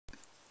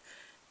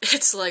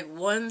It's like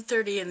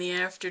 1:30 in the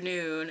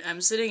afternoon.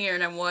 I'm sitting here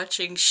and I'm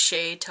watching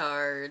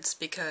Shaytards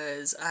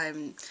because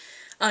I'm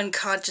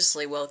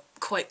unconsciously, well,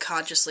 quite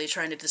consciously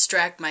trying to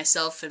distract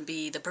myself and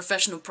be the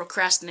professional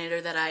procrastinator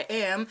that I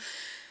am.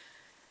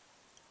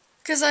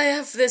 Because I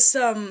have this,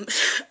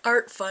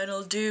 art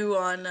final due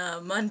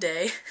on,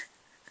 Monday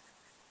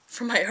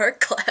for my art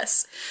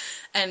class.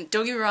 And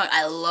don't get me wrong,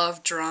 I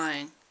love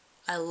drawing.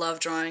 I love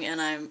drawing,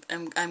 and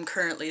I'm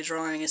currently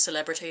drawing a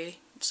celebrity.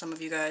 Some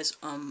of you guys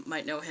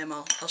might know him.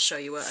 I'll show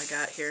you what I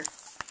got here.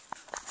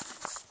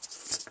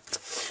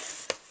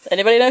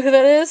 Anybody know who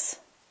that is?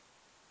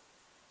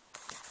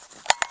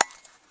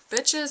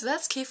 Bitches,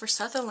 that's Kiefer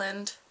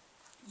Sutherland.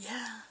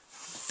 Yeah,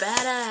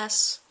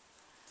 badass.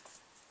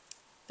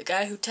 The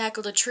guy who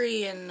tackled a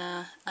tree in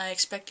I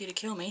Expect You to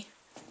Kill Me.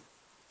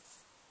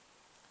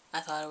 I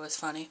thought it was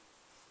funny.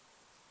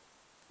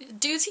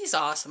 Dudes, he's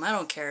awesome. I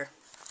don't care.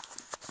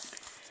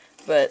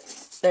 But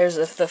there's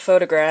the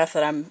photograph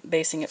that I'm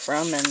basing it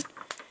from, and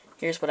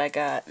here's what I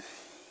got.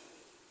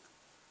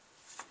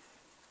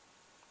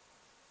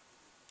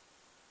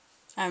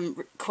 I'm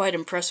quite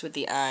impressed with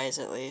the eyes,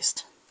 at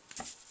least.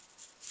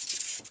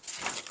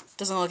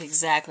 Doesn't look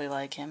exactly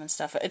like him and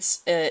stuff.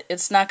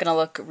 It's not gonna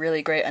look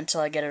really great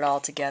until I get it all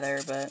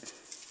together, but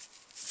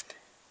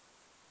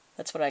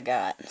that's what I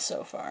got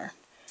so far.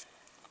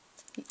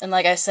 And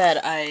like I said,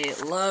 I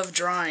love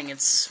drawing.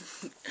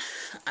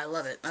 I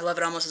love it. I love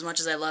it almost as much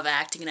as I love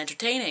acting and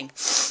entertaining.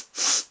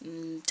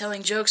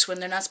 Telling jokes when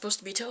they're not supposed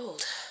to be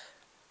told.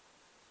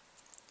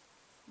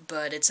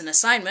 But it's an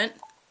assignment.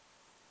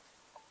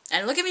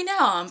 And look at me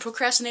now. I'm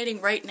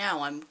procrastinating right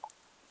now. I'm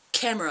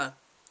camera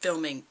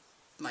filming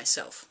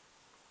myself.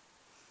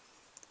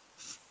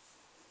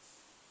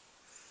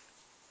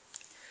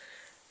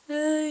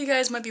 You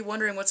guys might be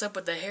wondering what's up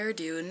with the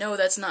hairdo. No,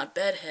 that's not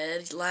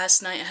bedhead.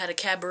 Last night I had a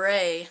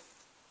cabaret.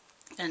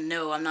 And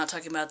no, I'm not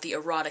talking about the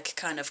erotic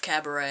kind of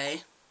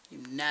cabaret. You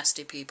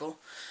nasty people.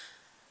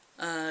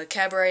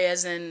 Cabaret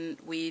as in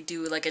we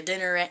do like a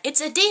dinner. It's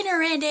a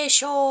dinner and a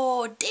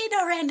show!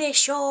 Dinner and a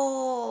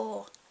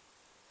show!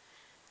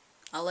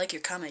 I'll like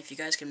your comment if you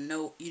guys can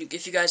know,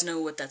 if you guys know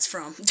what that's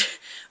from.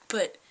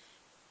 But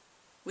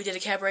we did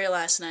a cabaret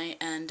last night,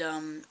 and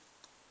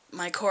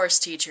my chorus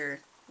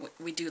teacher,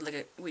 we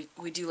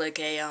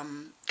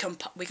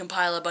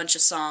compile a bunch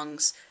of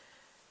songs,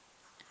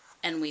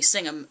 and we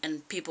sing them,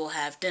 and people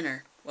have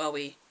dinner while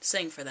we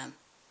sing for them.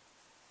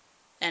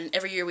 And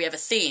every year we have a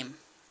theme.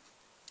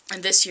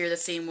 And this year the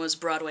theme was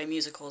Broadway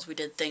musicals. We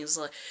did things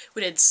like,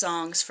 we did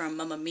songs from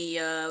Mamma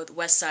Mia,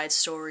 West Side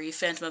Story,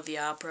 Phantom of the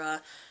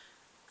Opera,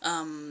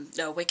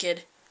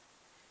 Wicked,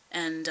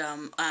 and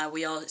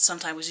we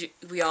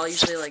all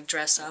usually like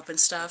dress up and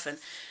stuff. And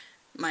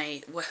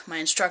my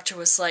instructor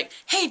was like,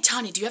 "Hey,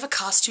 Tanya, do you have a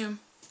costume?"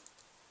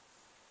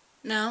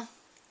 No.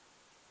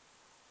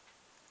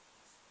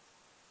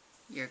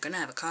 You're gonna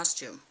have a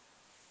costume.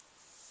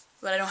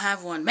 But I don't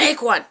have one.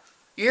 Make one!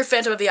 You're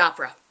Phantom of the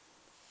Opera.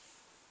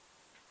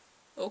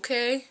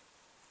 Okay.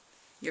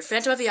 You're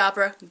Phantom of the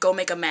Opera, go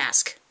make a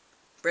mask.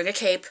 Bring a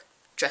cape,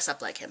 dress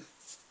up like him.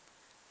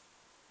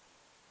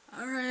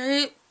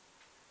 Alright.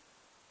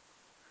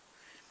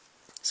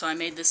 So I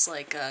made this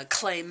like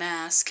clay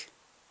mask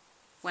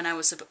when I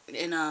was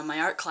in my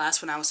art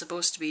class when I was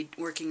supposed to be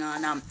working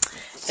on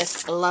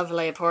this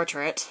lovely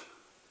portrait.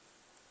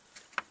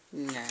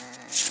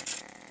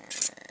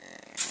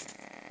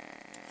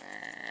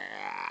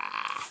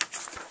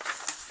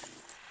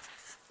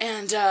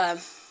 And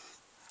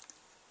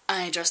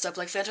I dressed up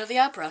like Phantom of the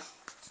Opera.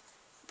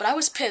 But I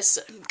was pissed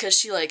because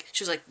she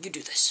was like, "You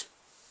do this."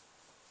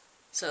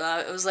 So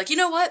I was like, you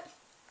know what?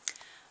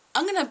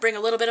 I'm gonna bring a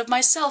little bit of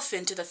myself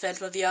into the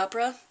Phantom of the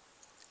Opera,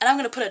 and I'm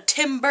gonna put a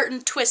Tim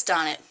Burton twist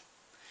on it.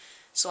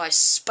 So I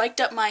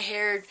spiked up my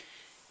hair,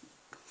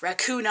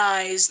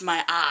 raccoonized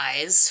my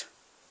eyes,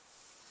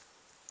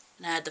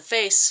 and I had the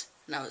face,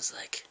 and I was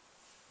like,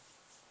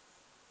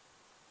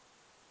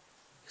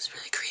 it was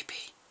really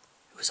creepy.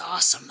 It was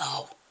awesome,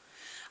 though.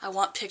 I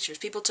want pictures.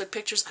 People took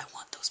pictures. I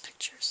want those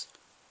pictures.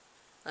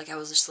 Like, I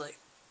was just like...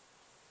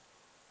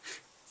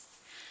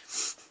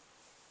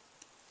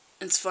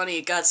 It's funny,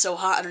 it got so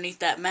hot underneath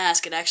that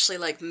mask, it actually,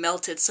 like,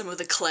 melted some of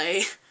the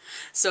clay.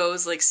 So it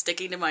was, like,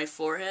 sticking to my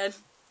forehead.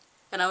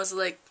 And I was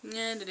like...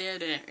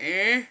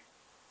 I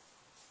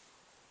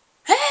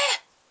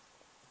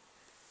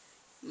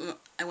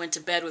went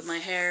to bed with my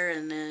hair,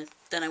 and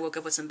then I woke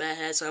up with some bad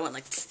head, so I went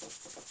like...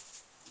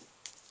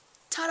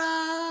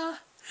 Ta-da!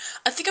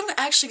 I think I'm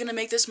actually going to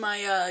make this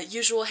my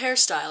usual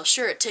hairstyle.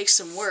 Sure, it takes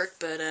some work,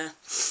 but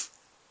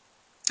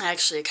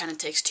actually it kind of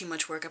takes too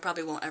much work. I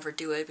probably won't ever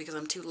do it because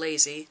I'm too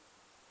lazy.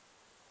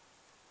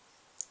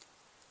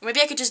 Maybe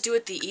I could just do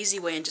it the easy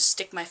way and just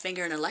stick my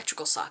finger in an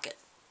electrical socket.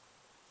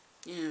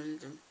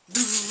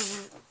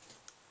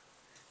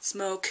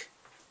 Smoke.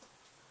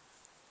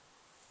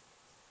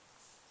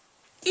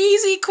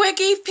 Easy,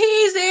 quickie,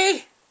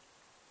 peasy!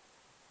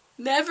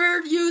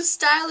 Never use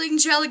styling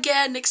gel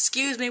again.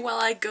 Excuse me while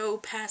I go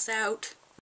pass out.